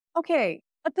Okay,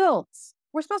 adults.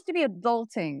 We're supposed to be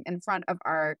adulting in front of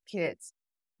our kids.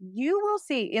 You will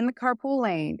see in the carpool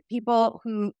lane people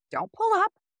who don't pull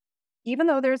up, even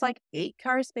though there's like 8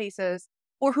 car spaces,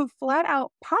 or who flat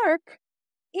out park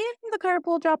in the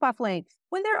carpool drop off lane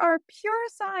when there are pure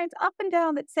signs up and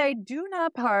down that say, do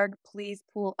not park, please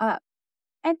pull up.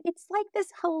 And it's like this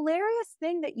hilarious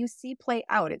thing that you see play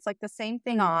out. It's like the same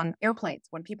thing on airplanes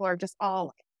when people are just all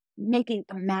like making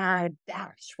a mad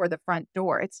dash for the front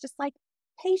door. It's just like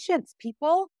patience,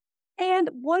 people. And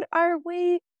what are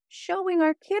we showing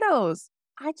our kiddos?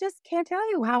 I just can't tell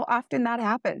you how often that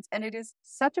happens. And it is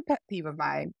such a pet peeve of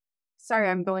mine. Sorry,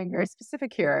 I'm going very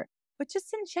specific here. But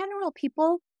just in general,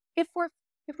 people, if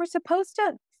we're supposed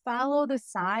to follow the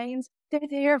signs, they're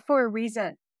there for a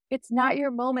reason. It's not your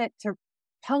moment to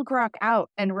punk rock out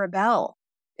and rebel.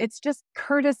 It's just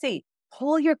courtesy.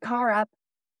 Pull your car up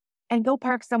and go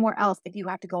park somewhere else if you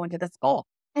have to go into the school.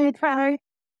 And try.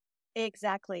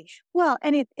 Exactly. Well,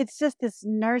 and it's just this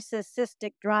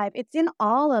narcissistic drive. It's in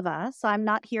all of us. So I'm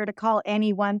not here to call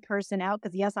any one person out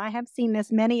because, yes, I have seen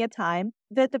this many a time.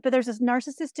 But there's this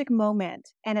narcissistic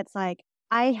moment, and it's like,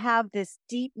 I have this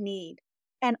deep need.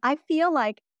 And I feel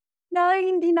like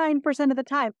 99% of the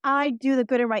time, I do the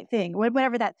good and right thing,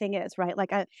 whatever that thing is, right?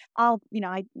 Like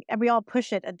we all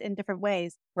push it in different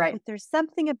ways. Right. But there's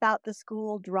something about the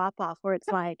school drop off where it's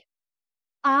like,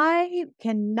 I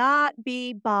cannot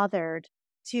be bothered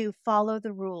to follow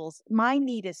the rules. My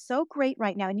need is so great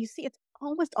right now. And you see, it's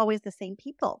almost always the same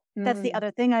people. That's the other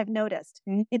thing I've noticed.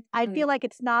 I feel like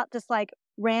it's not just like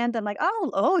random, like,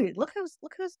 oh, look who's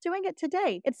doing it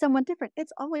today. It's someone different.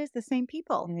 It's always the same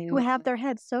people who have their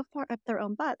heads so far up their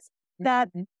own butts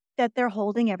that they're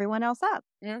holding everyone else up.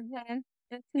 Yeah.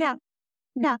 Yeah.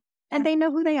 And they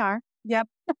know who they are. Yep.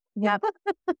 Yep.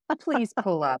 Please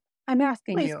pull up. I'm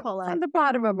asking Please you pull up. from the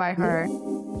bottom of my heart.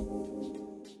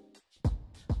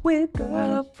 We're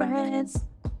girlfriends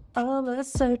of a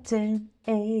certain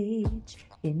age.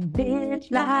 In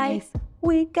midlife,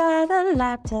 we got a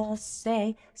lot to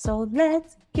say. So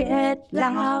let's get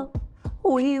loud.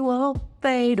 We won't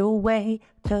fade away.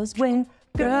 'Cause we're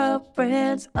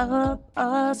girlfriends of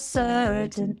a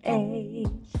certain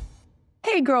age.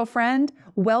 Hey, girlfriend.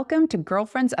 Welcome to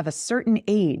Girlfriends of a Certain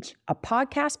Age, a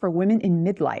podcast for women in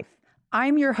midlife.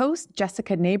 I'm your host,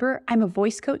 Jessica Neighbor. I'm a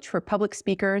voice coach for public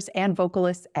speakers and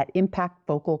vocalists at Impact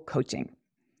Vocal Coaching.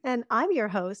 And I'm your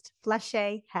host,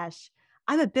 Fleshay Hesh.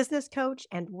 I'm a business coach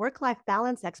and work-life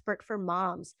balance expert for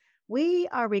moms. We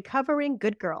are recovering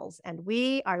good girls, and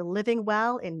we are living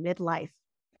well in midlife.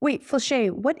 Wait, Fleshay,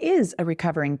 what is a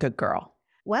recovering good girl?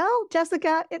 Well,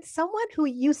 Jessica, it's someone who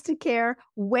used to care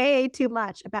way too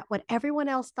much about what everyone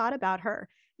else thought about her.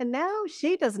 And now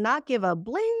she does not give a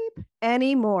bleep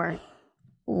anymore.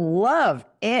 Love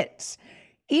it.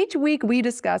 Each week we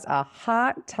discuss a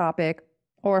hot topic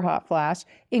or hot flash,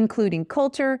 including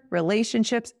culture,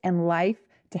 relationships, and life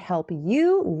to help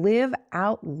you live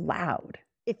out loud.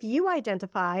 If you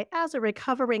identify as a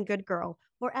recovering good girl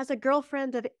or as a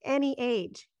girlfriend of any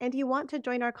age and you want to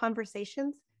join our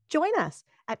conversations, join us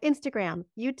at Instagram,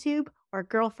 YouTube, or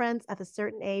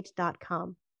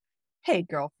girlfriendsofacertainage.com. Hey,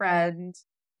 girlfriend.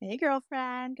 Hey,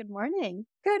 girlfriend. Good morning.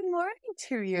 Good morning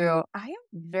to you. I am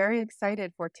very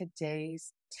excited for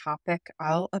today's topic,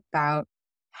 all about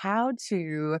how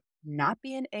to not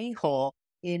be an a-hole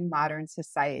in modern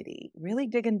society. Really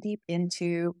digging deep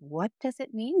into what does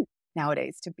it mean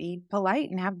nowadays to be polite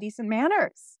and have decent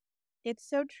manners. It's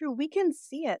so true. We can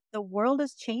see it. The world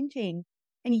is changing.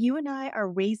 And you and I are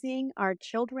raising our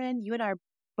children. You and I are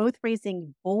both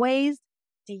raising boys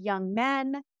to young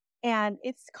men. And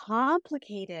it's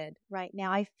complicated right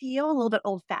now. I feel a little bit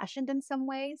old-fashioned in some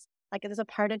ways. Like there's a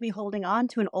part of me holding on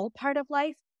to an old part of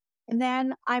life. And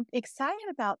then I'm excited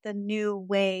about the new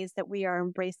ways that we are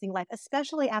embracing life,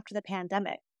 especially after the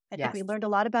pandemic. I think we learned a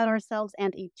lot about ourselves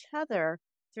and each other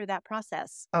through that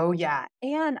process. Oh, yeah.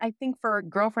 And I think for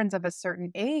girlfriends of a certain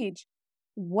age,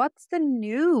 what's the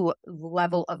new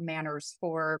level of manners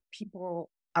for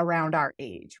people around our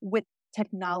age with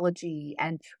technology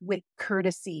and with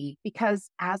courtesy? Because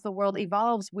as the world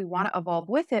evolves, we want to evolve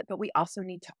with it, but we also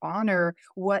need to honor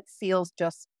what feels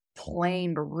just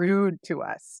plain rude to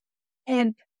us.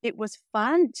 And it was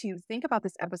fun to think about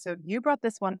this episode. You brought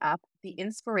this one up. The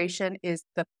inspiration is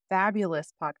the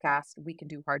fabulous podcast, We Can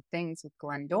Do Hard Things with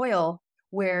Glenn Doyle,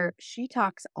 where she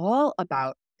talks all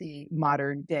about the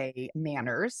modern day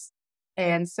manners.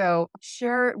 And so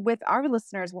share with our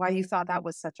listeners why you thought that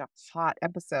was such a hot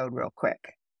episode real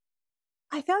quick.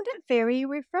 I found it very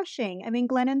refreshing. I mean,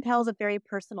 Glennon tells a very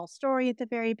personal story at the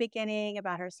very beginning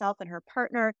about herself and her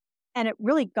partner, and it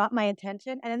really got my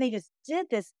attention. And then they just did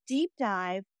this deep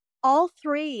dive all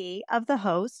three of the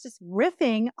hosts just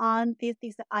riffing on these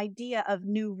idea of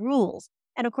new rules.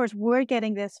 And of course, we're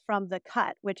getting this from The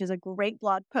Cut, which is a great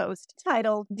blog post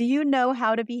titled, "Do you know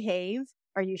how to behave?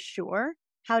 Are you sure?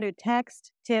 How to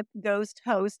text, tip, ghost,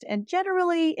 host, and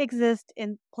generally exist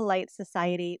in polite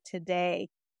society today."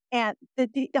 And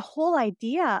the whole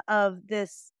idea of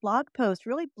this blog post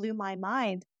really blew my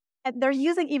mind. And they're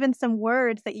using even some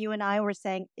words that you and I were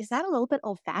saying, is that a little bit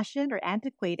old fashioned or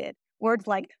antiquated? Words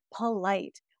like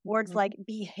polite, words like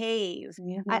behave.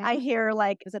 I hear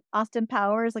like, is it Austin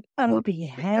Powers? Like, oh,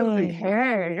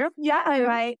 behave. Yeah.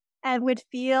 Right. And which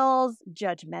feels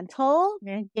judgmental.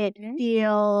 It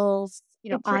feels,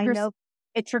 It I triggers, know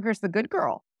it triggers the good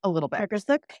girl a little bit. triggers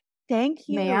the, thank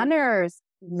you. Manners.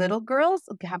 Little girls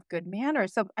have good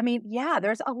manners. So, I mean, yeah,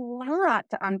 there's a lot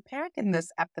to unpack in this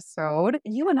episode.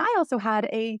 You and I also had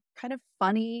a kind of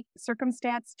funny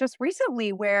circumstance just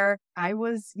recently where I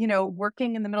was,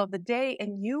 working in the middle of the day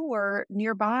and you were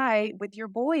nearby with your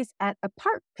boys at a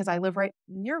park because I live right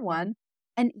near one.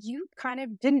 And you kind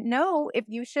of didn't know if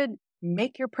you should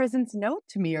make your presence known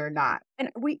to me or not. And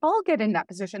we all get in that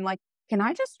position like, can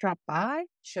I just drop by?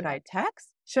 Should I text?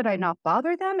 Should I not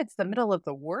bother them? It's the middle of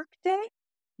the workday.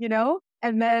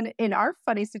 And then in our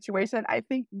funny situation, I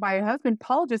think my husband,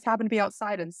 Paul, just happened to be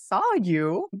outside and saw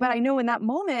you. But I know in that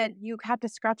moment, you had to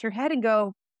scratch your head and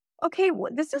go, okay,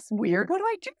 this is weird. What do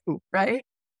I do? Right?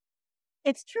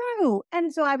 It's true.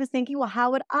 And so I was thinking, well,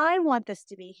 how would I want this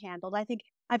to be handled? I think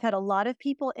I've had a lot of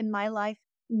people in my life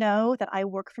know that I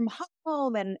work from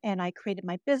home and I created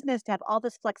my business to have all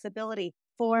this flexibility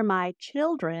for my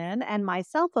children and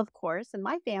myself, of course, and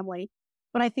my family.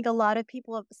 But I think a lot of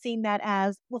people have seen that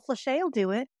as, well, Flachet will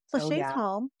do it. Flachet's yeah.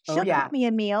 home. Oh, She'll yeah. cook me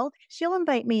a meal. She'll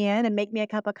invite me in and make me a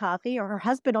cup of coffee, or her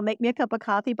husband will make me a cup of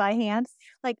coffee by hand.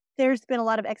 Like there's been a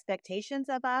lot of expectations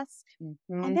of us.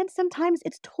 And then sometimes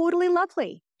it's totally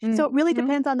lovely. So it really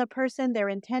depends on the person, their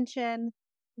intention,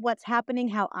 what's happening,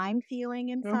 how I'm feeling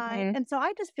inside. And so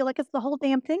I just feel like it's the whole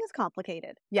damn thing is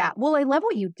complicated. Yeah. Well, I love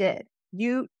what you did.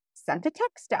 You sent a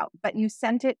text out, but you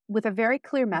sent it with a very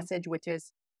clear message, which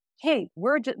is, hey,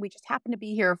 we just happen to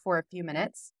be here for a few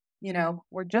minutes.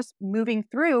 We're just moving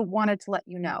through, wanted to let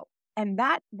you know. And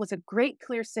that was a great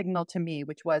clear signal to me,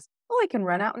 which was, I can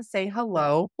run out and say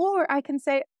hello, or I can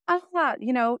say,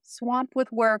 swamped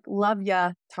with work, love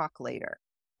ya, talk later.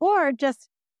 Or just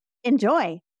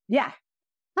enjoy. Yeah.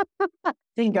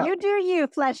 Bingo. You do you,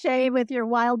 Flachet, with your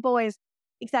wild boys.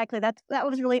 Exactly. That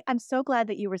was really, I'm so glad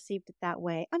that you received it that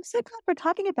way. I'm so glad we're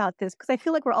talking about this because I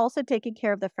feel like we're also taking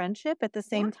care of the friendship at the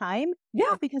same time.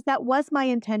 Yeah. Because that was my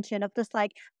intention of just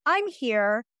like, I'm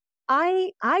here.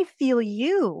 I feel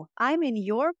you. I'm in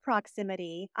your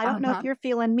proximity. I don't know if you're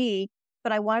feeling me,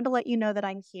 but I wanted to let you know that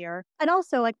I'm here. And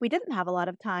also, like, we didn't have a lot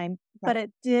of time, but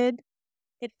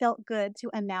it felt good to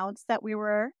announce that we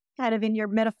were kind of in your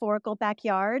metaphorical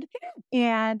backyard.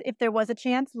 And if there was a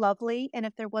chance, lovely. And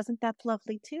if there wasn't, that's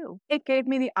lovely too. It gave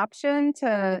me the option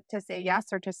to say yes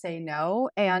or to say no.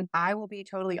 And I will be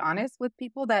totally honest with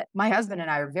people that my husband and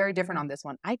I are very different on this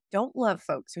one. I don't love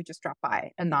folks who just drop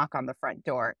by and knock on the front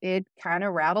door. It kind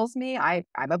of rattles me. I'm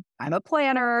a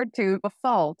planner to a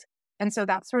fault. And so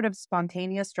that sort of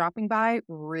spontaneous dropping by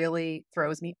really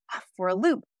throws me off for a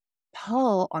loop.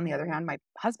 Paul, on the other hand, my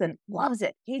husband loves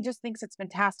it. He just thinks it's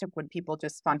fantastic when people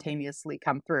just spontaneously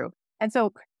come through. And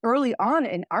so early on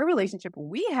in our relationship,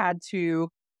 we had to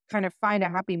kind of find a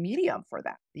happy medium for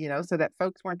that, so that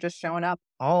folks weren't just showing up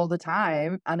all the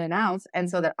time unannounced. And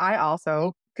so that I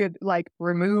also could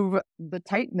remove the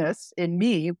tightness in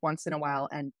me once in a while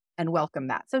and welcome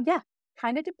that. So yeah,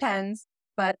 kind of depends.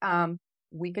 But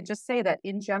we could just say that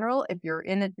in general, if you're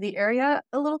in the area,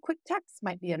 a little quick text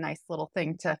might be a nice little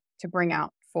thing to bring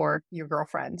out for your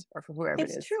girlfriend or for whoever it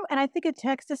is. It's true. And I think a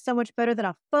text is so much better than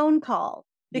a phone call.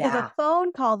 Because a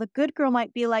phone call, the good girl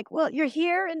might be like, well, you're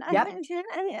here and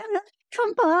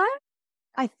come by.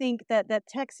 I think that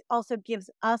text also gives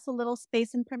us a little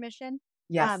space and permission.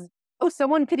 Yes.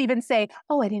 Someone could even say,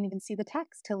 I didn't even see the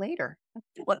text till later.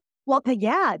 Well,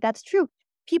 yeah, that's true.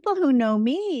 People who know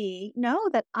me know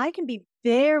that I can be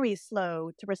very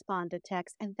slow to respond to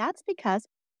text. And that's because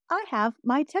I have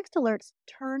my text alerts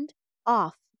turned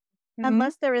off.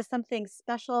 Unless there is something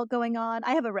special going on.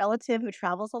 I have a relative who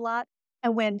travels a lot.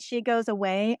 And when she goes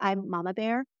away, I'm Mama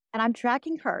Bear and I'm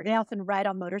tracking her. They often ride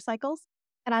on motorcycles.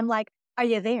 And I'm like, are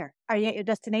you there? Are you at your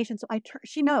destination? So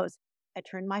she knows. I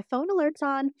turn my phone alerts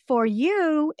on for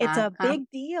you. It's a big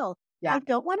deal. Yeah. I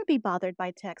don't want to be bothered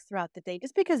by text throughout the day.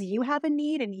 Just because you have a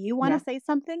need and you want to say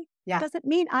something doesn't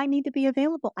mean I need to be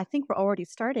available. I think we're already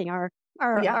starting our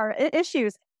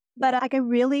issues. But I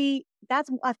really that's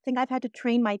a thing I've had to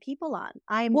train my people on.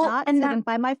 I am Well, not and sitting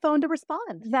by my phone to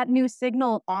respond. that new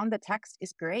signal on the text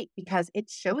is great because it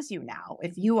shows you now.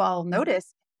 If you all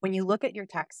notice, when you look at your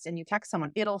text and you text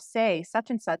someone, it'll say such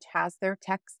and such has their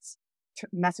texts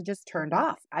messages turned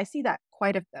off. I see that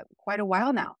quite a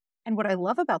while now. And what I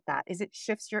love about that is it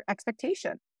shifts your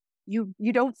expectation. You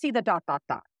don't see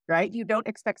the ... right? You don't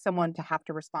expect someone to have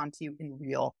to respond to you in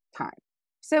real time.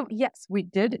 So yes, we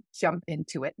did jump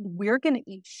into it. We're going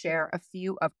to each share a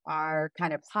few of our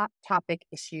kind of hot topic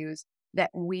issues that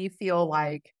we feel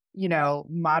like,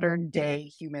 modern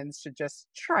day humans should just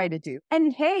try to do.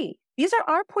 And hey, these are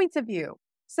our points of view.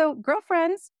 So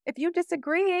girlfriends, if you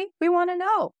disagree, we want to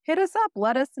know. Hit us up,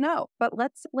 let us know. But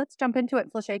let's jump into it.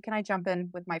 Flachay, can I jump in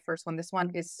with my first one? This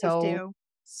one is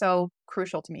so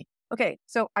crucial to me. Okay,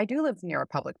 so I do live near a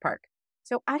public park.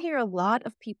 So I hear a lot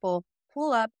of people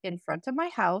pull up in front of my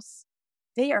house.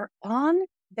 They are on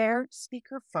their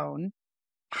speakerphone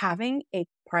having a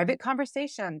private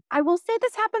conversation. I will say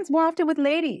this happens more often with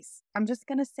ladies. I'm just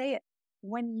going to say it.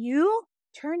 When you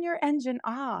turn your engine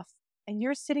off and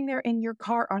you're sitting there in your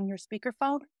car on your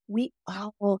speakerphone, we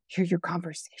all will hear your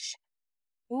conversation.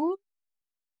 Ooh.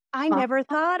 I never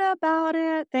thought about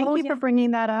it. Thank you for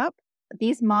bringing that up.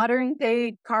 These modern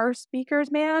day car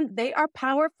speakers, man, they are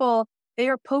powerful. They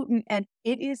are potent, and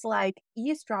it is like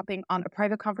eavesdropping on a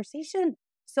private conversation.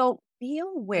 So be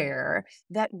aware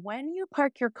that when you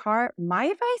park your car, my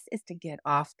advice is to get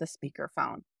off the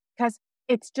speakerphone because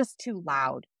it's just too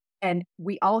loud and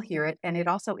we all hear it. And it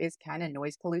also is kind of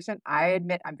noise pollution. I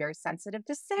admit I'm very sensitive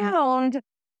to sound,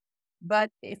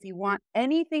 but if you want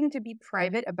anything to be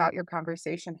private about your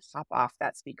conversation, hop off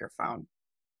that speakerphone.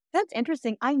 That's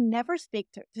interesting. I never speak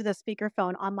to the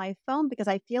speakerphone on my phone because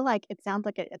I feel like it sounds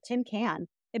like a tin can.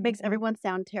 It makes everyone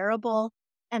sound terrible.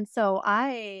 And so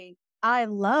I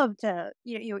love to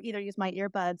either use my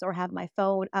earbuds or have my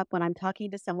phone up when I'm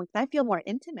talking to someone because I feel more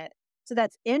intimate. So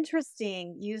that's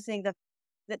interesting using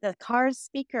the car's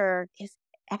speaker is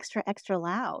extra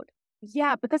loud.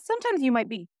 Yeah, because sometimes you might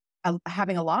be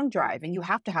having a long drive and you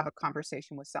have to have a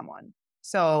conversation with someone.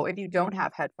 So if you don't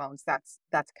have headphones, that's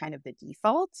kind of the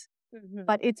default. Mm-hmm.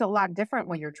 But it's a lot different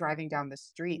when you're driving down the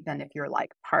street than if you're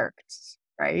like parked,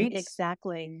 right?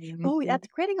 Exactly. Mm-hmm. Oh, that's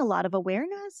creating a lot of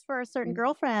awareness for certain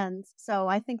girlfriends. So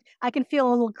I think I can feel a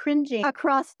little cringy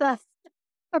across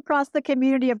the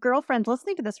community of girlfriends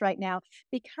listening to this right now,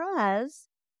 because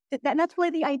that's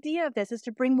really the idea of this, is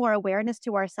to bring more awareness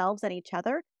to ourselves and each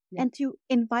other and to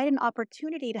invite an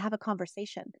opportunity to have a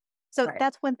conversation. So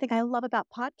that's one thing I love about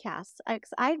podcasts.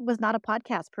 I was not a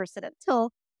podcast person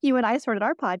until you and I started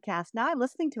our podcast. Now I'm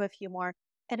listening to a few more,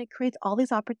 and it creates all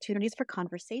these opportunities for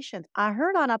conversations. I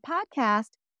heard on a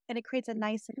podcast, and it creates a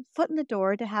nice foot in the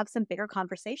door to have some bigger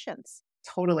conversations.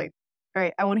 Totally. All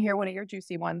right. I want to hear one of your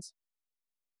juicy ones.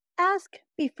 Ask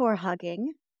before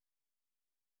hugging.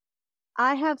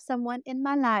 I have someone in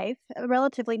my life, a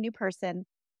relatively new person,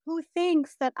 who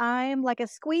thinks that I'm like a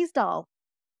squeeze doll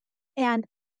and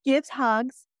gives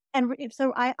hugs. And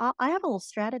so I have a little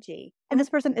strategy. And this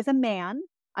person is a man,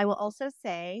 I will also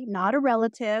say, not a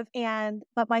relative.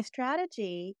 But my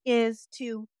strategy is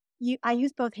I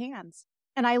use both hands.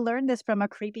 And I learned this from a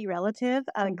creepy relative,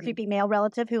 creepy male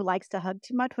relative who likes to hug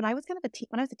too much when I was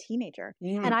when I was a teenager.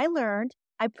 And I learned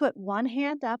I put one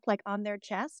hand up like on their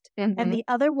chest and the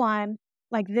other one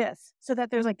like this, so that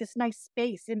there's like this nice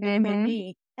space in between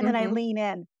me. And then I lean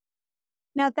in.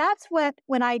 Now that's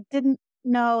when I didn't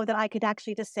know that I could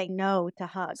actually just say no to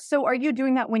hugs. So are you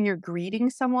doing that when you're greeting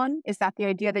someone? Is that the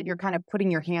idea that you're kind of putting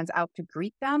your hands out to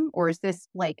greet them? Or is this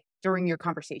like during your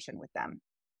conversation with them?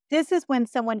 This is when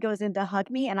someone goes in to hug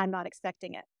me and I'm not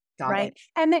expecting it. Got it.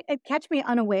 And it catch me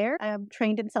unaware. I'm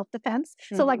trained in self-defense.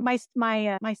 So like my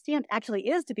stand actually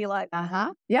is to be like,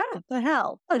 yeah, what the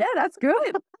hell? Oh, yeah, that's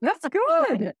good. That's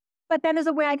good. But then there's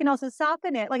a way I can also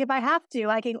soften it. Like if I have to,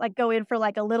 I can like go in for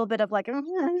like a little bit of like,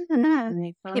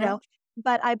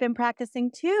 But I've been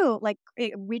practicing too, like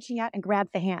reaching out and grab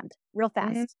the hand real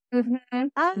fast. Good.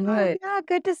 Yeah,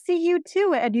 good to see you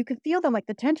too. And you can feel them, like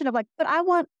the tension of like, but I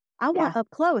want up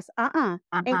close. Ain't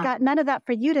got none of that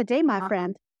for you today, my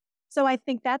friend. So I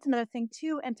think that's another thing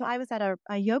too. And so I was at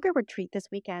a yoga retreat this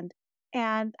weekend,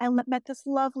 and I met this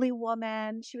lovely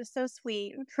woman. She was so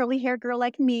sweet, curly hair girl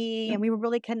like me, and we were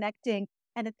really connecting.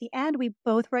 And at the end, we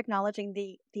both were acknowledging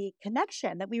the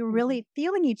connection, that we were really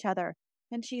feeling each other.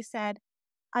 And she said,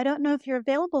 I don't know if you're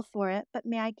available for it, but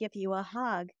may I give you a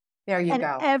hug? There you go.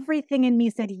 And everything in me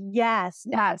said yes.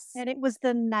 Yes. And it was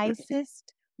the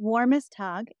nicest, warmest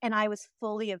hug. And I was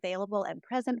fully available and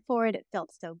present for it. It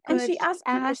felt so good. And she asked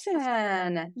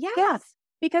permission. Yes.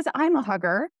 Because I'm a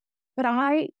hugger. But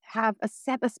I have,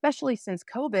 especially since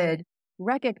COVID,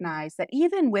 recognized that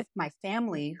even with my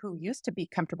family who used to be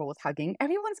comfortable with hugging,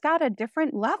 everyone's got a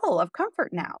different level of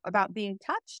comfort now about being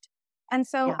touched. And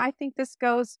so Yeah. I think this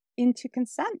goes into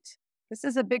consent. This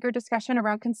is a bigger discussion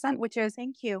around consent, which is,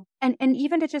 Thank you. and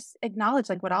even to just acknowledge,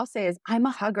 like what I'll say is, I'm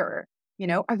a hugger.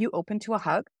 Are you open to a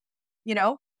hug?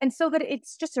 And so that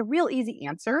it's just a real easy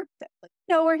answer, like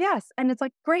no or yes. And it's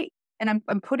like, great. And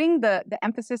I'm putting the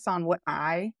emphasis on what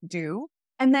I do.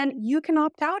 And then you can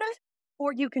opt out of,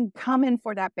 or you can come in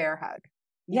for that bear hug.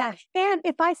 Yeah. And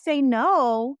if I say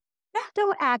no,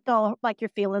 don't act all like your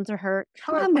feelings are hurt.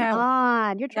 Come no.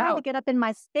 on. You're trying No. to get up in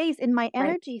my space, in my Right.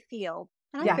 energy field.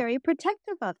 And I'm Yeah. very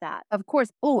protective of that. Of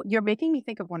course. Oh, you're making me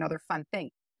think of one other fun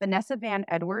thing. Vanessa Van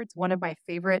Edwards, one of my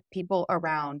favorite people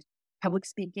around public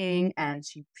speaking, and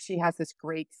she has this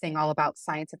great thing all about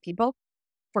science of people.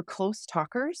 For close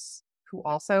talkers who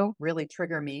also really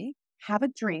trigger me, have a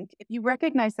drink. If you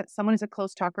recognize that someone is a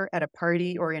close talker at a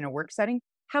party or in a work setting,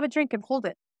 have a drink and hold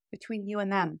it between you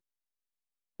and them.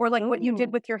 Or like what you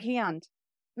did with your hand.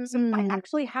 So by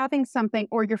actually having something,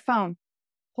 or your phone,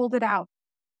 hold it out.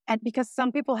 And because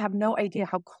some people have no idea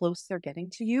how close they're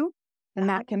getting to you, and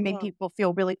that can make people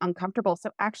feel really uncomfortable. So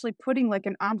actually putting like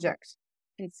an object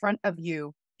in front of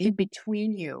you, in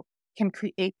between you, can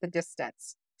create the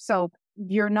distance. So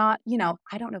you're not,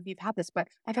 I don't know if you've had this, but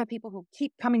I've had people who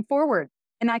keep coming forward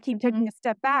and I keep taking a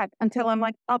step back until I'm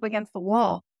like up against the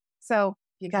wall. So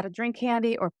you got to drink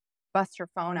candy or bust your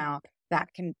phone out. That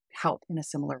can help in a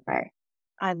similar way.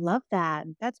 I love that.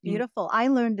 That's beautiful. I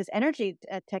learned this energy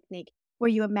technique where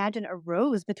you imagine a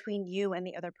rose between you and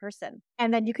the other person.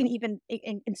 And then you can even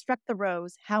instruct the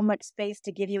rose how much space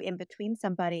to give you in between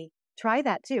somebody. Try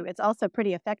that too. It's also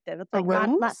pretty effective. It's like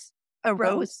a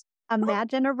rose.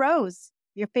 Imagine a rose,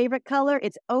 your favorite color.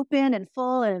 It's open and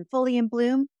full and fully in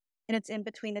bloom, and it's in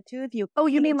between the two of you. Oh,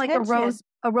 you mean like a rose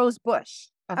bush?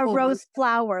 A rose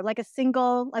flower, like a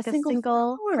single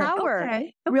flower,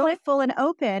 Okay. really full and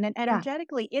open and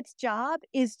energetically. Its job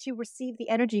is to receive the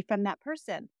energy from that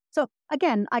person. So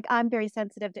again, I'm very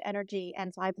sensitive to energy,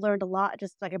 and so I've learned a lot,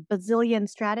 just like a bazillion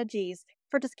strategies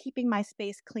for just keeping my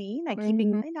space clean and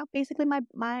keeping, basically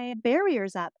my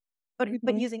barriers up.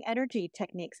 But using energy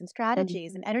techniques and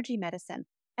strategies and energy medicine.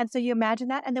 And so you imagine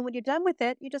that, and then when you're done with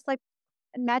it, you just like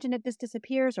imagine it just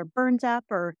disappears or burns up,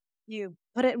 or you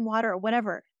put it in water or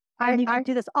whatever. And you can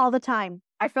do this all the time.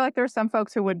 I feel like there are some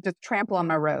folks who would just trample on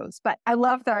my rose, but I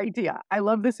love the idea. I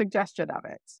love the suggestion of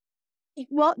it.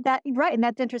 Well, right. And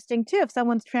that's interesting too. If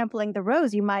someone's trampling the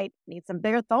rose, you might need some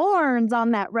bigger thorns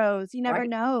on that rose. You never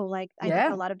know. Like I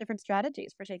think a lot of different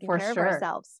strategies for taking care of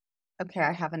ourselves. Okay,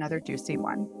 I have another juicy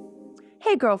one.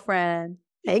 Hey, girlfriend.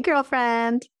 Hey,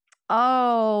 girlfriend.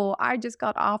 Oh, I just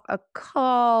got off a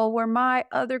call where my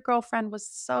other girlfriend was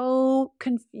so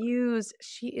confused.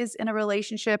 She is in a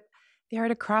relationship. They're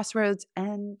at a crossroads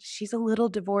and she's a little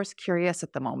divorce curious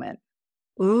at the moment.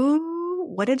 Ooh,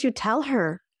 what did you tell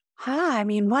her? I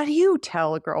mean, what do you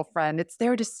tell a girlfriend? It's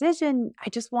their decision. I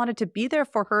just wanted to be there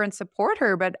for her and support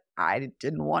her, but I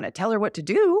didn't want to tell her what to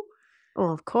do.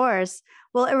 Well, of course.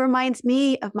 Well, it reminds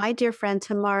me of my dear friend,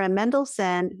 Tamara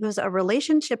Mendelson, who's a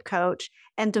relationship coach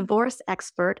and divorce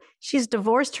expert. She's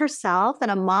divorced herself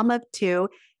and a mom of two,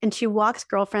 and she walks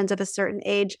girlfriends of a certain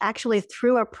age actually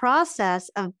through a process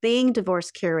of being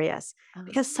divorce curious.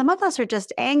 Because some of us are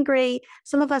just angry.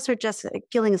 Some of us are just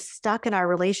feeling stuck in our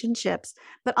relationships.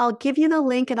 But I'll give you the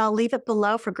link and I'll leave it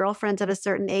below for girlfriends of a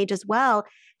certain age as well.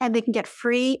 And they can get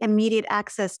free, immediate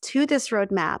access to this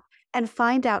roadmap and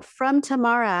find out from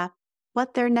Tamara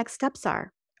what their next steps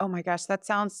are. Oh my gosh, that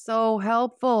sounds so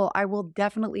helpful. I will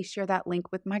definitely share that link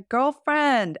with my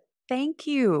girlfriend. Thank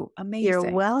you. Amazing.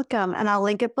 You're welcome. And I'll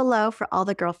link it below for all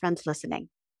the girlfriends listening.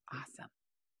 Awesome.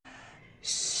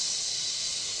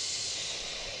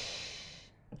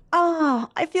 Oh,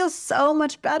 I feel so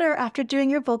much better after doing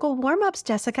your vocal warm-ups,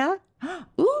 Jessica.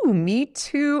 Ooh, me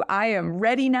too. I am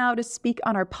ready now to speak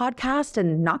on our podcast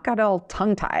and not get all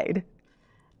tongue-tied.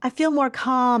 I feel more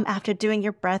calm after doing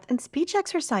your breath and speech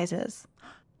exercises.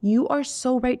 You are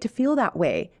so right to feel that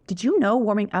way. Did you know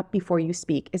warming up before you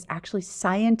speak is actually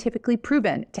scientifically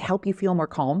proven to help you feel more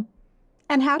calm?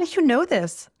 And how did you know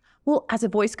this? Well, as a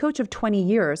voice coach of 20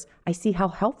 years, I see how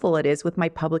helpful it is with my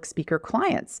public speaker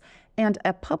clients. And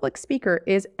a public speaker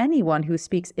is anyone who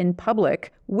speaks in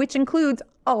public, which includes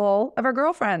all of our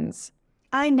girlfriends.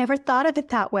 I never thought of it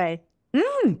that way.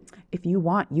 If you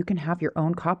want, you can have your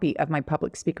own copy of my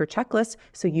public speaker checklist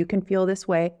so you can feel this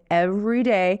way every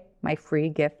day. My free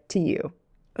gift to you.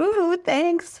 Ooh,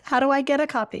 thanks. How do I get a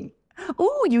copy?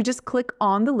 Ooh, you just click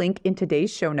on the link in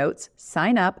today's show notes,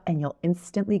 sign up, and you'll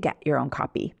instantly get your own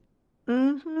copy.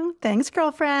 Thanks,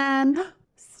 girlfriend.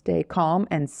 Stay calm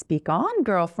and speak on,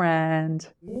 girlfriend.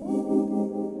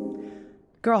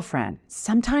 Girlfriend,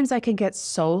 sometimes I can get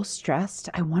so stressed,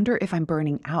 I wonder if I'm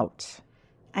burning out.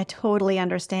 I totally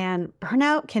understand.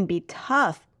 Burnout can be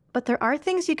tough, but there are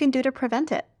things you can do to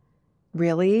prevent it.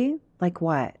 Really? Like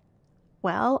what?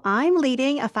 Well, I'm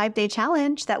leading a 5-day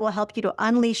challenge that will help you to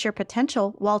unleash your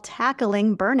potential while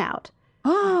tackling burnout.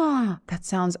 Ah, that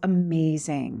sounds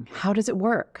amazing. How does it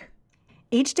work?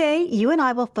 Each day, you and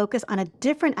I will focus on a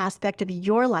different aspect of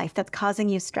your life that's causing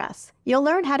you stress. You'll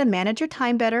learn how to manage your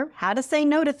time better, how to say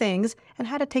no to things, and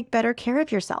how to take better care of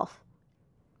yourself.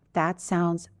 That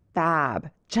sounds fab.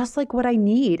 Just like what I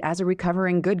need as a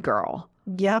recovering good girl.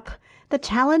 Yep. The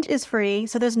challenge is free,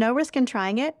 so there's no risk in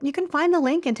trying it. You can find the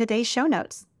link in today's show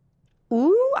notes.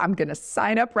 Ooh, I'm going to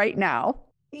sign up right now.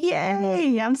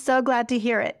 Yay! I'm so glad to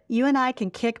hear it. You and I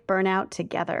can kick burnout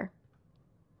together.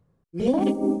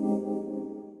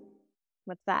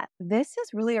 What's that? This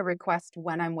is really a request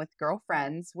when I'm with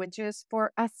girlfriends, which is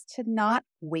for us to not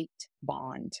weight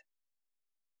bond.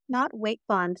 Not weight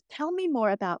bond. Tell me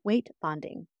more about weight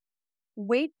bonding.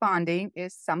 Weight bonding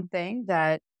is something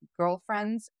that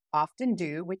girlfriends often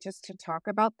do, which is to talk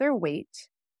about their weight.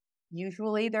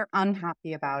 Usually they're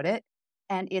unhappy about it.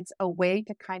 And it's a way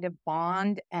to kind of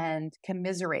bond and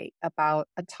commiserate about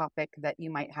a topic that you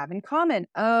might have in common.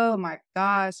 Oh my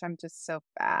gosh, I'm just so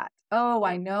fat. Oh,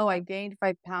 I know I gained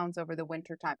 5 pounds over the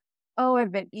winter time. Oh,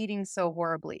 I've been eating so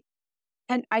horribly.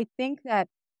 And I think that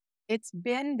it's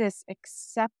been this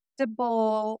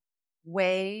acceptable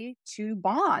way to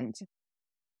bond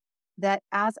that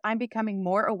as I'm becoming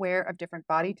more aware of different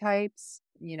body types,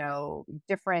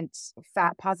 different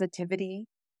fat positivity,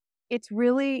 it's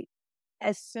really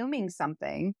assuming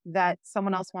something that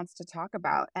someone else wants to talk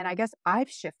about. And I guess I've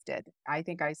shifted. I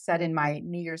think I said in my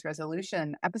New Year's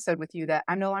resolution episode with you that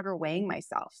I'm no longer weighing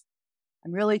myself.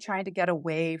 I'm really trying to get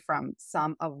away from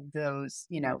some of those,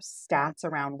 stats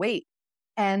around weight.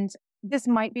 And this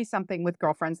might be something with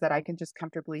girlfriends that I can just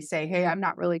comfortably say, hey, I'm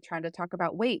not really trying to talk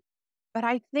about weight. But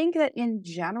I think that in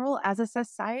general, as a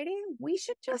society, we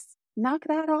should just knock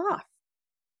that off.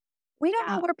 We don't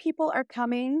know where people are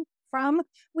coming from.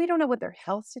 We don't know what their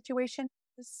health situation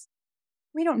is.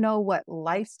 We don't know what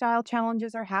lifestyle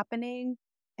challenges are happening.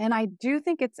 And I do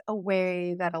think it's a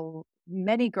way that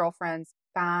many girlfriends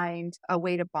find a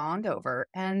way to bond over.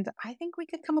 And I think we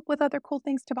could come up with other cool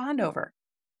things to bond over.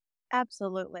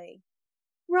 Absolutely.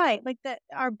 Right. Like that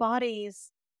our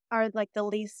bodies are like the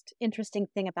least interesting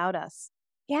thing about us.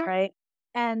 Yeah. Right.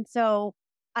 And so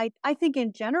I think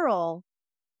in general,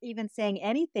 even saying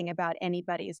anything about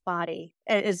anybody's body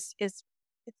is it's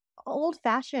old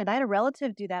fashioned. I had a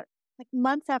relative do that like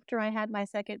months after I had my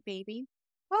second baby.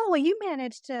 Oh, well, you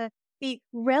managed to be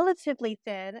relatively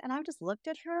thin. And I just looked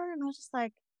at her and I was just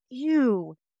like,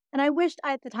 ew. And I wished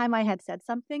at the time I had said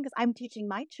something because I'm teaching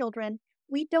my children.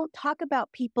 We don't talk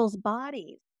about people's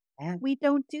bodies. Yeah. We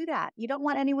don't do that. You don't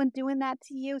want anyone doing that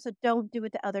to you. So don't do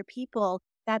it to other people.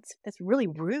 That's really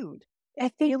rude.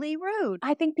 Really rude.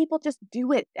 I think people just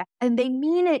do it and they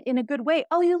mean it in a good way.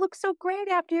 Oh, you look so great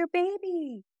after your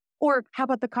baby. Or how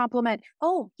about the compliment?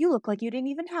 Oh, you look like you didn't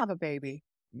even have a baby.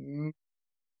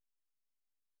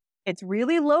 It's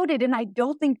really loaded. And I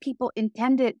don't think people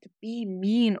intend it to be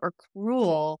mean or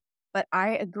cruel. But I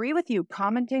agree with you.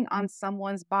 Commenting on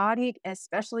someone's body,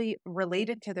 especially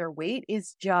related to their weight,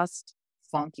 is just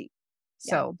funky.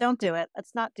 So don't do it.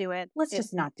 Let's not do it. Let's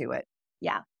just not do it.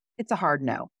 Yeah. It's a hard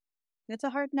no. It's a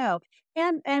hard no.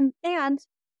 And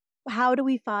how do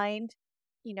we find,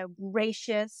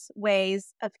 gracious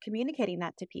ways of communicating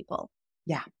that to people?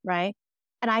 Yeah. Right.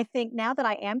 And I think now that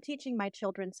I am teaching my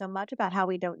children so much about how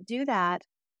we don't do that,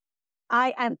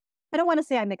 I don't want to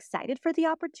say I'm excited for the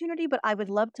opportunity, but I would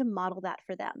love to model that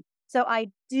for them. So I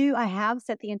have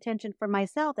set the intention for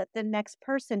myself that the next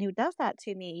person who does that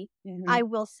to me, I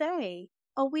will say,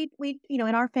 oh, we, in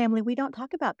our family, we don't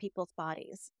talk about people's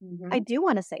bodies. I do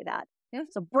want to say that. Yeah.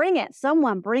 So bring it,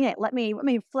 someone bring it. Let me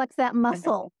flex that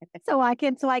muscle so I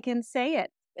can say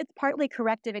it. It's partly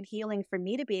corrective and healing for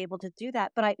me to be able to do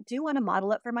that, but I do want to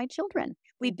model it for my children.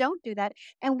 We don't do that,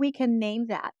 and we can name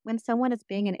that. When someone is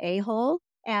being an a-hole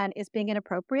and is being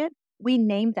inappropriate, we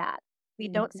name that. We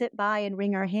don't sit by and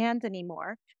wring our hands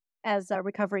anymore as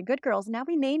recovering good girls. Now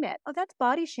we name it. Oh, that's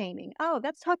body shaming. Oh,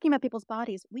 that's talking about people's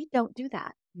bodies. We don't do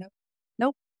that.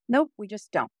 Nope. We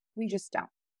just don't.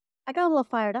 I got a little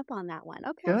fired up on that one.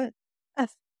 Okay. Good.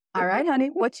 All right, honey.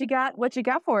 What you got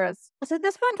for us? So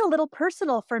this one's a little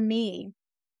personal for me.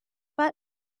 But,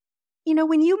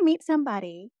 when you meet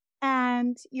somebody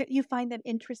and you find them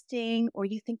interesting or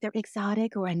you think they're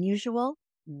exotic or unusual,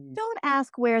 Don't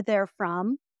ask where they're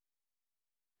from.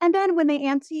 And then when they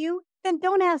answer you, then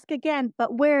don't ask again,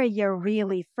 but where are you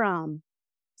really from?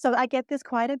 So I get this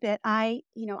quite a bit. I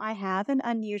have an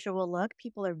unusual look.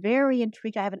 People are very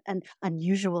intrigued. I have an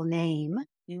unusual name.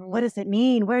 What does it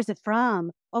mean? Where's it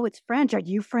from? Oh, it's French. Are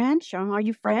you French? Are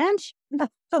you French?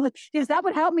 So yes, that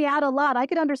would help me out a lot. I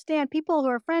could understand people who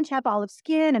are French have olive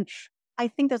skin. And I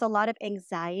think there's a lot of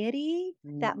anxiety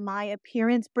that my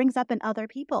appearance brings up in other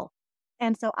people.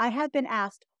 And so I have been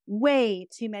asked way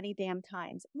too many damn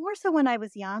times, more so when I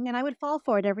was young, and I would fall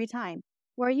for it every time.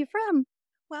 Where are you from?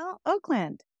 Well,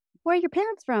 Oakland. Where are your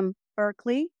parents from?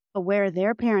 Berkeley. But where are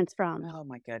their parents from? Oh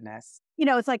my goodness.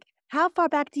 It's like, how far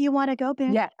back do you want to go,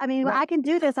 bitch? Yeah. I mean, Right. I can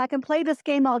do this. I can play this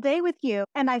game all day with you.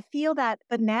 And I feel that.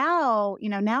 But now,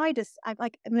 now I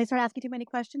like, when they start asking too many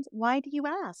questions, why do you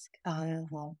ask?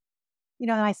 Well,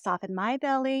 And I soften my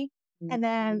belly and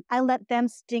then I let them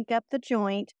stink up the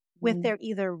joint with their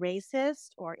either racist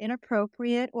or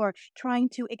inappropriate or trying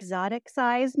to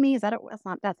exoticize me. Is that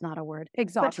that's not a word.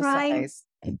 exoticized.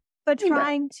 But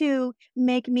trying to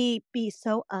make me be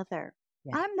so other.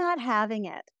 Yeah. I'm not having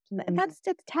it. It's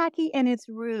tacky and it's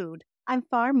rude. I'm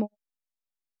far more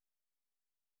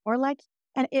like,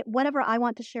 and whatever I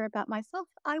want to share about myself,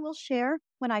 I will share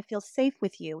when I feel safe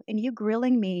with you. And you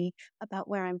grilling me about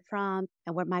where I'm from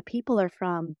and where my people are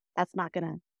from, that's not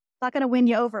gonna win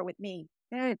you over with me.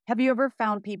 Have you ever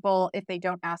found people, if they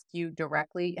don't ask you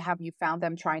directly, have you found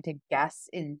them trying to guess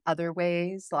in other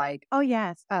ways? Like, Oh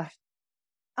yes.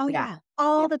 Oh yeah.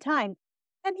 All the time.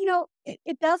 And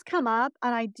it does come up,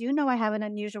 and I do know I have an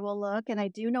unusual look, and I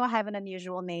do know I have an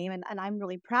unusual name, and I'm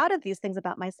really proud of these things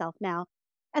about myself now.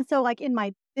 And so, like in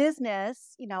my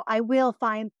business, I will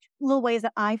find little ways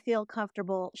that I feel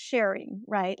comfortable sharing,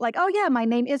 right? Like, oh yeah, my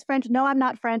name is French. No, I'm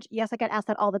not French. Yes, I get asked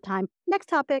that all the time. Next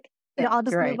topic. I'll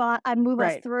just move on. I move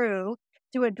us through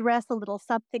to address a little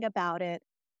something about it.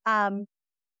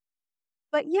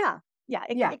 But yeah,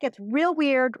 it gets real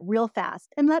weird real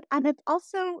fast, and it's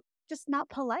also just not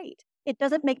polite. It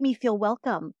doesn't make me feel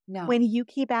welcome. No. When you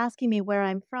keep asking me where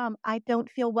I'm from, I don't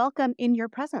feel welcome in your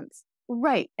presence.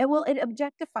 Right. It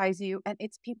objectifies you, and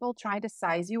it's people trying to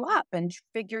size you up and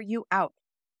figure you out.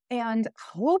 And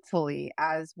hopefully,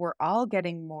 as we're all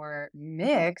getting more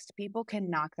mixed, people can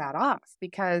knock that off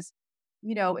because,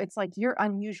 it's like you're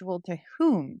unusual to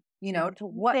whom, to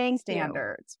what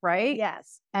standards, right?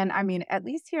 Yes. And I mean, at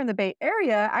least here in the Bay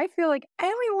Area, I feel like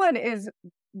everyone is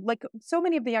like so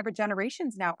many of the younger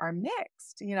generations now are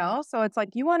mixed, So it's like,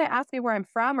 you want to ask me where I'm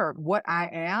from or what I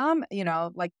am,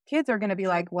 like kids are going to be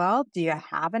like, well, do you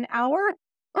have an hour?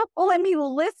 Oh, let me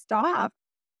list off.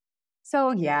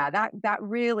 So yeah, that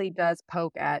really does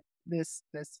poke at this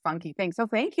funky thing. So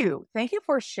thank you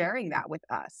for sharing that with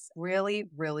us. Really,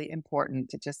 really important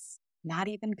to just not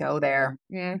even go there.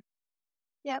 Yeah.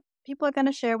 Yep. People are going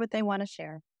to share what they want to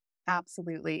share.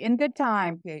 Absolutely. In good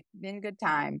time, Kate. In good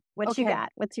time. What you got?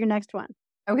 What's your next one?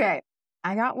 Okay.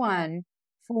 I got one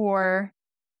for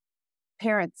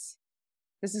parents.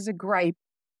 This is a gripe.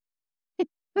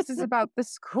 This is about the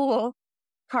school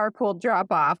carpool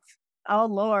drop off. Oh,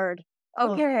 Lord.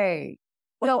 Okay.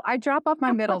 Well, I drop off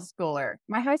my middle schooler.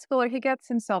 My high schooler, he gets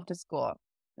himself to school.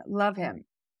 Love him.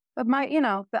 But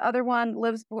the other one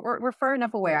lives, we're far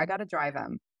enough away. I got to drive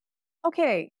him.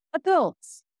 Okay.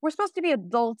 Adults. We're supposed to be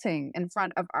adulting in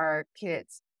front of our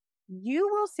kids. You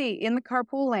will see in the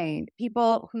carpool lane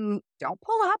people who don't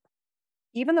pull up,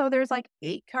 even though there's like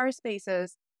 8 car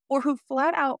spaces, or who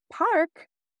flat out park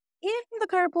in the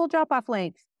carpool drop-off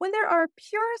lane when there are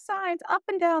pure signs up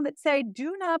and down that say,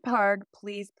 do not park,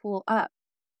 please pull up.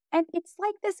 And it's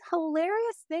like this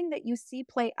hilarious thing that you see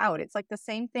play out. It's like the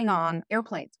same thing on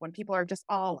airplanes when people are just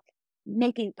all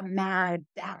making a mad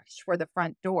dash for the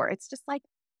front door. It's just like,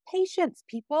 patience,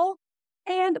 people.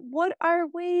 And what are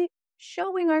we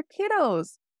showing our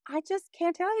kiddos? I just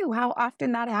can't tell you how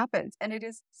often that happens. And it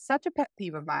is such a pet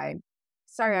peeve of mine.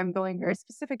 Sorry, I'm going very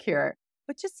specific here.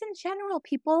 But just in general,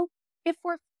 people, if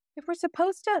we're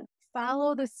supposed to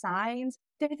follow the signs,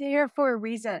 they're there for a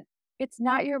reason. It's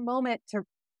not your moment to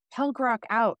punk rock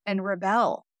out and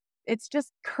rebel. It's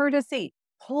just courtesy.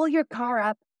 Pull your car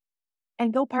up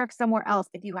and go park somewhere else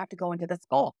if you have to go into the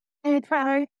school. And it's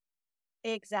right.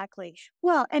 Exactly.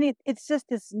 Well, and it's just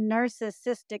this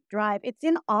narcissistic drive. It's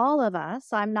in all of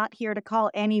us. I'm not here to call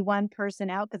any one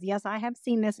person out because, yes, I have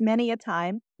seen this many a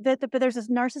time. But there's this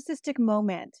narcissistic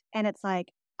moment, and it's like,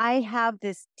 I have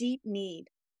this deep need.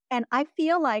 And I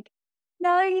feel like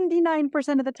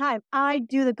 99% of the time, I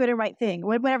do the good and right thing,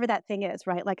 whatever that thing is,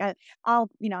 right? Like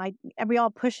we all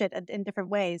push it in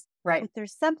different ways. Right. But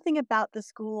there's something about the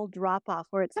school drop off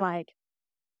where it's like,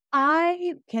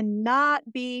 I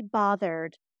cannot be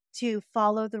bothered to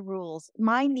follow the rules.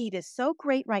 My need is so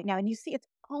great right now. And you see, it's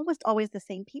almost always the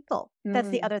same people. That's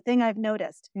the Mm, other thing I've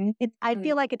noticed. mm, I mm,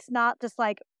 feel like it's not just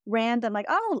like random, like,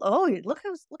 look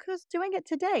who's doing it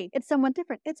today. It's someone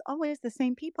different. It's always the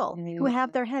same people who mm,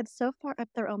 have their heads so far up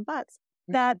their own butts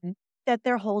that mhm, that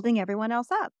they're holding everyone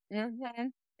else up.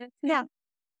 mhm, Yeah. mhm.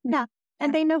 Yeah.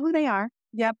 And they know who they are.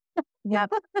 Yep.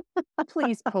 Yep.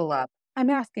 Please pull up. I'm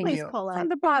asking Please you pull from up.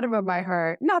 the bottom of my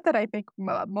heart. Not that I think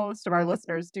most of our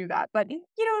listeners do that, but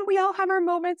we all have our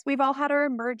moments. We've all had our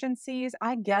emergencies.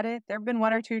 I get it. There have been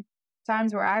one or two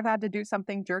times where I've had to do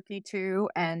something jerky too.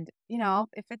 And,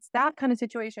 if it's that kind of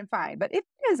situation, fine. But if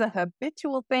it is a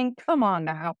habitual thing, come on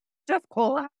now. Just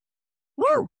pull up.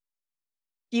 Woo!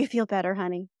 Do you feel better,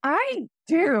 honey? I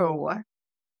do.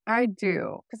 I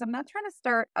do. Because I'm not trying to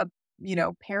start a,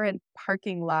 parent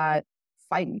parking lot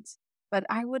fight, but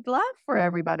I would love for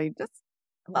everybody just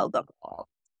well the ball.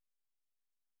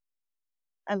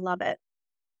 I love it.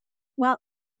 Well,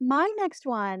 my next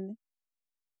one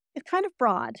is kind of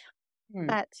broad, Hmm.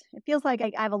 but it feels like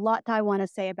I have a lot I want to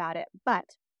say about it. But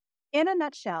in a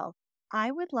nutshell,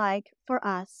 I would like for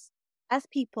us as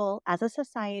people, as a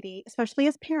society, especially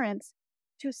as parents,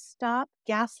 to stop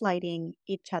gaslighting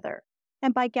each other.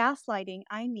 And by gaslighting,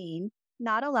 I mean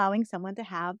not allowing someone to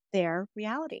have their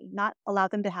reality, not allow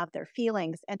them to have their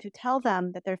feelings and to tell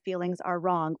them that their feelings are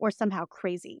wrong or somehow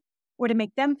crazy or to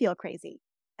make them feel crazy.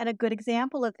 And a good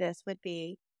example of this would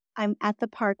be I'm at the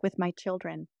park with my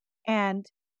children and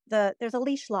there's a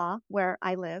leash law where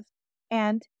I live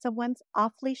and someone's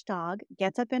off leash dog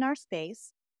gets up in our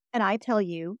space, and I tell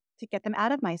you to get them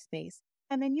out of my space.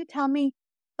 And then you tell me,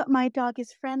 but my dog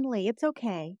is friendly. It's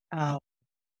okay. Oh,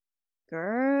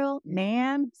 Girl,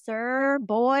 man, sir,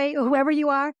 boy, whoever you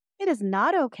are, it is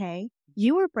not okay.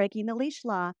 You are breaking the leash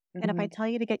law. And if I mhm, tell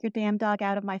you to get your damn dog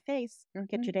out of my face,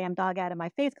 get mhm, your damn dog out of my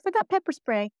face because I got pepper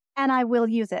spray and I will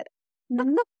use it.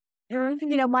 mhm,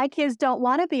 My kids don't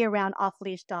want to be around off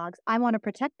leash dogs. I want to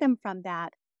protect them from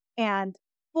that. And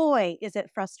boy, is it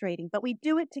frustrating. But we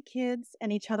do it to kids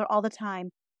and each other all the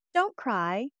time. Don't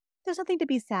cry. There's nothing to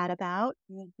be sad about.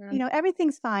 mhm.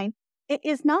 Everything's fine. It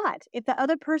is not. If the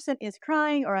other person is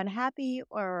crying or unhappy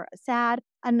or sad,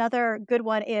 another good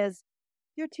one is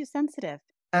you're too sensitive,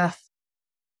 Ugh,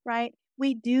 right?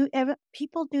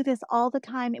 People do this all the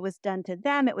time. It was done to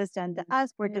them. It was done to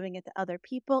us. We're doing it to other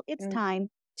people. It's mhm, time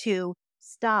to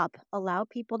stop. Allow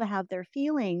people to have their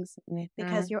feelings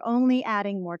because mhm. you're only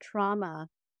adding more trauma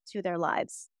to their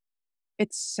lives.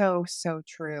 It's so, so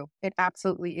true. It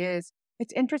absolutely is.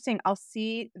 It's interesting. I'll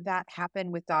see that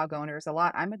happen with dog owners a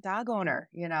lot. I'm a dog owner,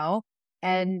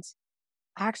 and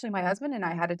actually, my husband and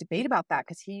I had a debate about that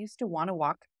because he used to want to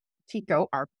walk Tico,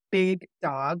 our big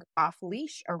dog, off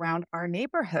leash around our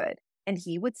neighborhood. And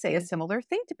he would say a similar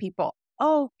thing to people.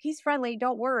 Oh, he's friendly.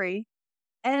 Don't worry.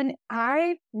 And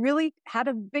I really had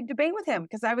a big debate with him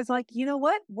because I was like, you know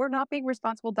what? We're not being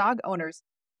responsible dog owners.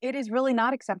 It is really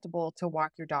not acceptable to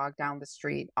walk your dog down the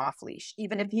street off leash,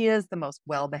 even if he is the most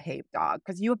well behaved dog,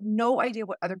 because you have no idea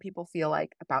what other people feel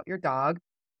like about your dog.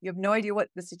 You have no idea what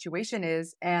the situation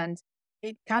is. And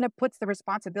it kind of puts the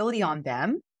responsibility on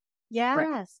them, right?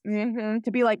 Yes.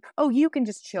 To be like, oh, you can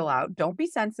just chill out. Don't be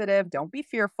sensitive. Don't be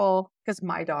fearful because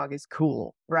my dog is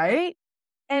cool. Right.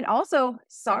 And also,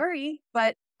 sorry,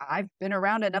 but I've been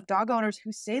around enough dog owners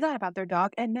who say that about their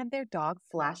dog and then their dog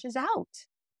flashes out,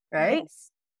 right?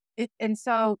 Yes. And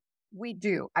so we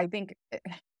do. I think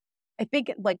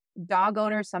like dog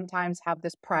owners sometimes have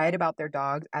this pride about their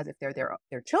dogs as if they're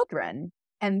their children.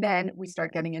 And then we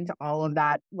start getting into all of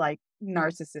that like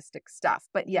narcissistic stuff.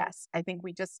 But yes, I think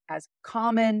we just as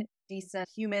common, decent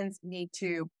humans need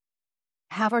to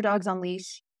have our dogs on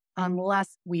leash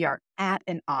unless we are at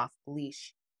an off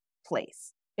leash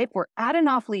place. If we're at an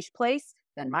off leash place,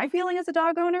 then my feeling as a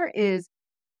dog owner is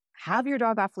have your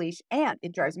dog off leash. And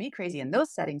it drives me crazy in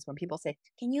those settings when people say,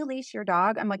 can you leash your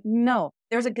dog? I'm like, no,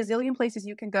 there's a gazillion places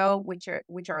you can go, which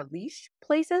are leash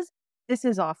places. This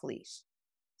is off leash.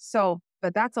 So,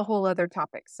 but that's a whole other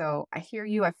topic. So I hear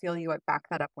you. I feel you. I back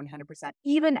that up 100%,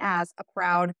 even as a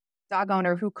proud dog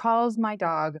owner who calls my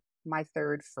dog my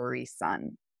third furry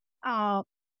son. Oh,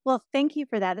 well, thank you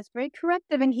for that. It's very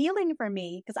corrective and healing for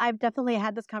me because I've definitely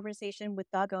had this conversation with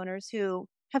dog owners who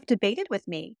have debated with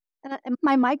me. And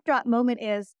my mic drop moment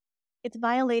is it's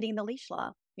violating the leash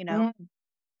law. Mm,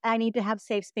 I need to have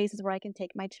safe spaces where I can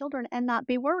take my children and not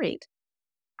be worried.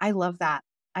 I love that.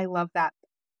 I love that.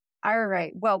 All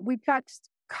right. Well, we've got just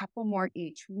a couple more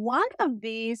each. One of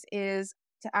these is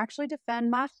to actually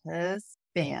defend my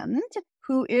husband,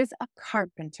 who is a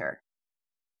carpenter.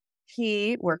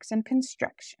 He works in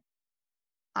construction.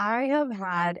 I have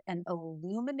had an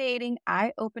illuminating,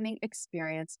 eye-opening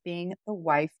experience being the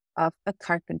wife of a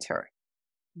carpenter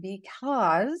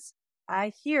because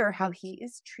I hear how he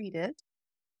is treated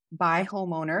by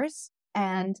homeowners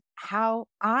and how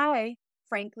I,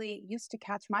 frankly, used to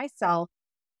catch myself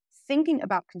thinking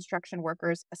about construction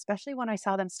workers, especially when I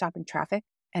saw them stopping traffic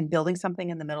and building something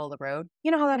in the middle of the road.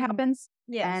 You know how that happens?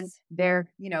 And Yes. they're,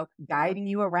 guiding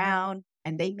you around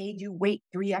and they made you wait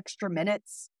 3 extra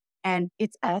minutes. And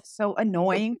it's so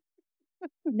annoying.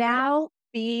 Now,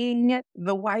 being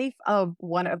the wife of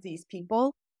one of these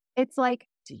people, it's like,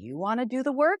 do you want to do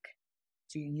the work?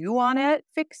 Do you want to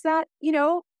fix that,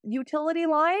 utility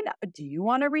line? Do you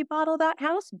want to remodel that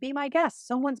house? Be my guest.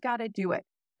 Someone's got to do it.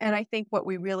 And I think what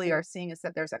we really are seeing is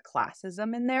that there's a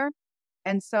classism in there.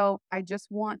 And so I just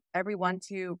want everyone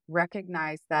to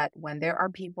recognize that when there are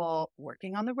people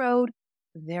working on the road,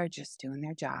 they're just doing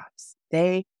their jobs.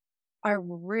 They are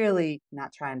really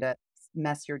not trying to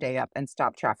mess your day up and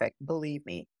stop traffic, believe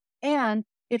me. And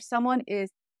if someone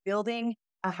is building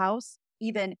a house,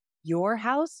 even your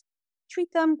house, treat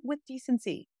them with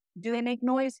decency. Do they make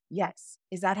noise? Yes.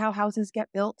 Is that how houses get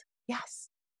built? Yes.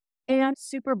 And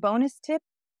super bonus tip,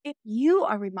 if you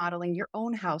are remodeling your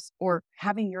own house or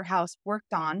having your house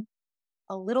worked on,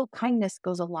 a little kindness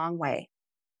goes a long way.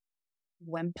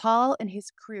 When Paul and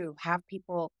his crew have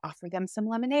people offer them some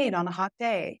lemonade on a hot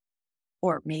day,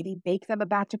 or maybe bake them a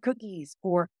batch of cookies,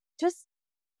 or just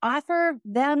offer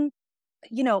them,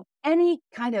 any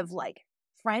kind of like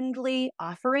friendly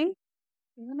offering,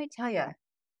 let me tell you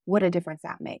what a difference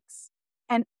that makes.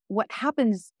 And what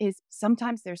happens is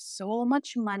sometimes there's so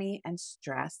much money and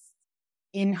stress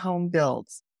in home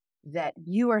builds that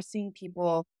you are seeing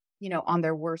people, on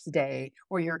their worst day,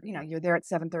 or you're there at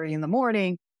 7:30 in the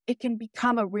morning. It can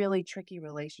become a really tricky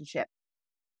relationship.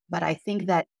 But I think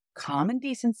that common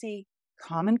decency,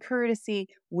 common courtesy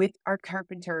with our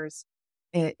carpenters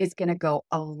is going to go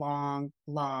a long,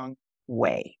 long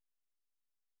way.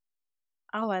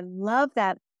 Oh, I love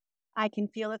that. I can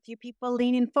feel a few people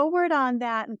leaning forward on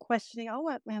that and questioning, oh,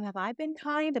 have I been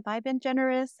kind? Have I been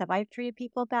generous? Have I treated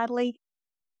people badly?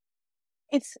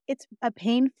 It's a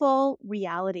painful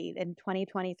reality in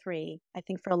 2023, I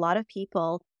think, for a lot of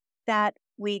people, that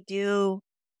we do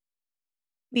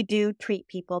treat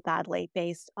people badly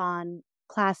based on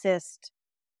classist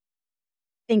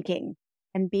thinking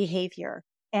and behavior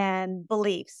and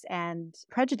beliefs and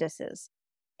prejudices.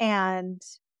 And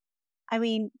I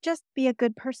mean, just be a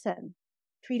good person.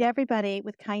 Treat everybody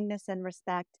with kindness and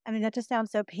respect. I mean, that just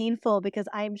sounds so painful because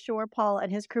I'm sure Paul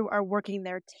and his crew are working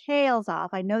their tails off.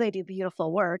 I know they do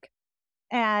beautiful work.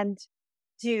 And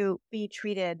to be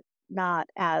treated not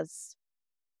as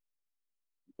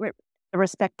a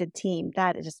respected team,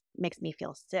 that it just makes me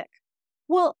feel sick.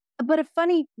 Well, but a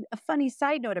funny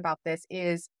side note about this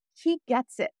is he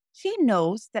gets it. He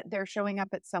knows that they're showing up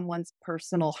at someone's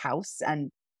personal house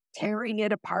and tearing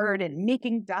it apart and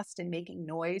making dust and making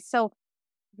noise. So,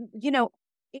 you know,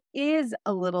 it is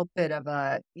a little bit of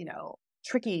a,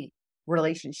 tricky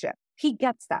relationship. He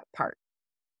gets that part.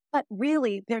 But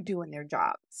really, they're doing their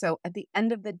job. So at the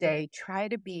end of the day, try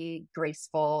to be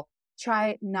graceful.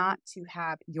 Try not to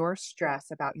have your stress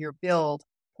about your build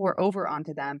pour over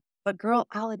onto them. But girl,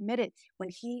 I'll admit it, when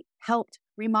he helped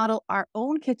remodel our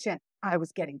own kitchen, I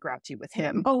was getting grouchy with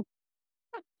him. Oh,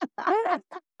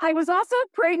 I was also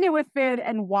pregnant with Finn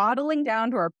and waddling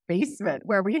down to our basement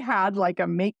where we had like a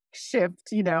makeshift,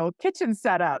 kitchen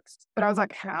setup. But I was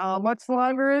like, how much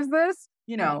longer is this?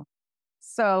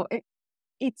 So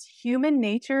it's human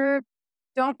nature.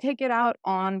 Don't take it out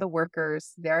on the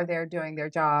workers. They're there doing their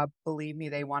job. Believe me,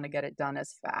 they want to get it done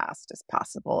as fast as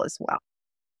possible as well.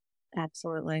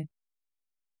 Absolutely.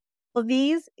 Well,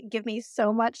 these give me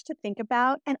so much to think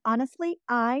about. And honestly,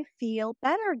 I feel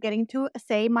better getting to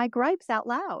say my gripes out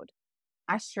loud.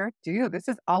 I sure do. This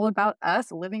is all about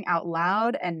us living out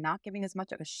loud and not giving as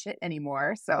much of a shit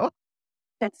anymore. So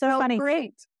That's so funny.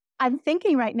 great. I'm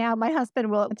thinking right now, my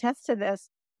husband will attest to this,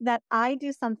 that I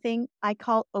do something I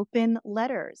call open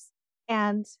letters.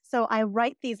 And so I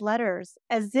write these letters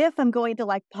as if I'm going to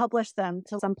like publish them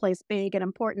to someplace big and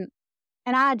important.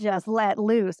 And I just let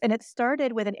loose. And it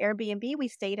started with an Airbnb we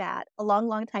stayed at a long,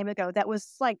 long time ago that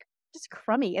was like just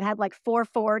crummy. It had like 4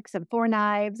 forks and 4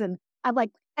 knives. And I'm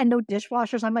like, and no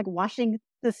dishwashers. I'm like washing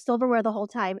the silverware the whole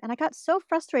time. And I got so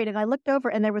frustrated. I looked over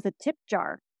and there was a tip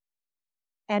jar.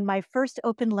 And my first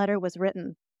open letter was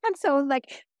written. And so,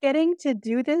 like, getting to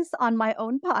do this on my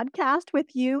own podcast with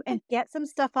you and get some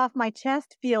stuff off my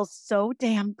chest feels so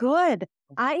damn good.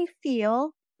 I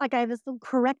feel like I have this little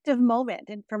corrective moment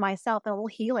for myself and a little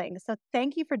healing. So,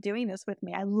 thank you for doing this with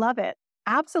me. I love it.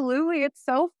 Absolutely. It's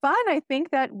so fun. I think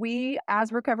that we,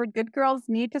 as recovered good girls,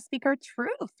 need to speak our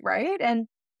truth, right? And,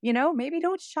 maybe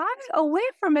don't shy away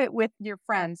from it with your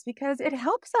friends because it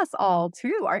helps us all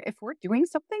too. If we're doing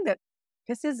something that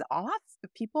pisses off the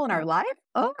people in our life,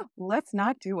 oh, let's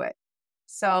not do it.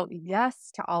 So, yes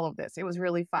to all of this. It was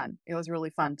really fun. It was really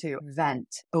fun to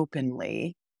vent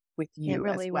openly with It you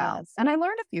as really well. was. And I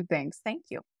learned a few things. Thank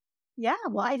you. Yeah,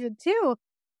 well, I did too.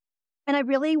 And I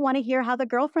really want to hear how the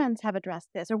girlfriends have addressed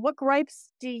this, or what gripes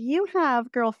do you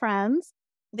have, girlfriends?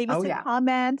 Leave Oh, us a yeah.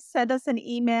 comment, send us an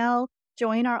email,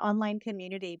 join our online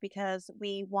community because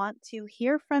we want to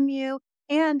hear from you.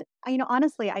 And,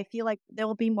 honestly, I feel like there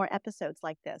will be more episodes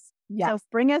like this. So Yes.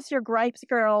 bring us your gripes,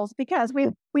 girls, because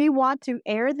we want to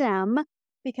air them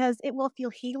because it will feel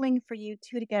healing for you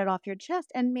too to get it off your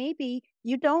chest. And maybe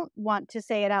you don't want to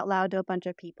say it out loud to a bunch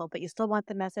of people, but you still want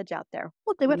the message out there.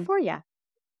 We'll do it for you.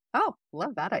 Oh,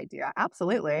 love that idea.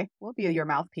 Absolutely. We'll be your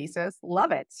mouthpieces.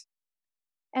 Love it.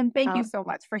 And thank you Uh, so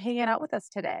much for hanging out with us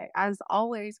today. As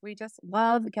always, we just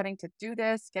love getting to do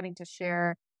this, getting to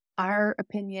share our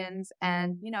opinions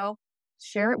and,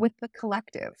 share it with the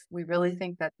collective. We really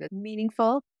think that it's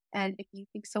meaningful. And if you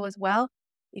think so as well,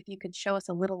 if you could show us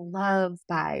a little love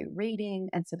by rating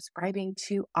and subscribing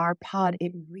to our pod,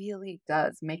 it really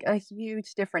does make a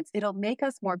huge difference. It'll make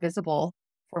us more visible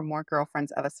for more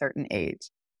girlfriends of a certain age.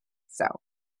 So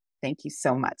thank you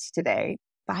so much today.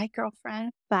 Bye,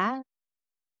 girlfriend. bye.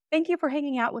 Thank you for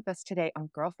hanging out with us today on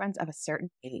Girlfriends of a Certain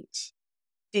Age.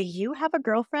 Do you have a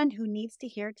girlfriend who needs to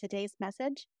hear today's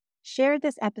message? Share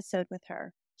this episode with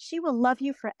her. She will love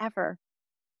you forever.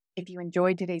 If you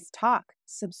enjoyed today's talk,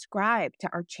 subscribe to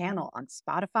our channel on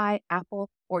Spotify, Apple,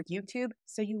 or YouTube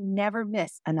so you never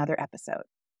miss another episode.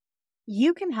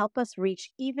 You can help us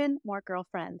reach even more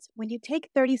girlfriends when you take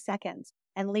 30 seconds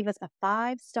and leave us a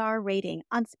 5-star rating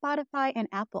on Spotify and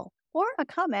Apple or a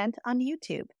comment on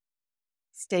YouTube.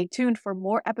 Stay tuned for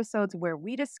more episodes where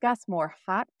we discuss more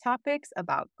hot topics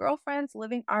about girlfriends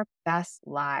living our best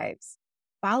lives.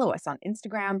 Follow us on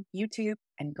Instagram, YouTube,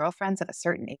 and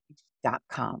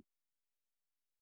girlfriendsofacertainage.com.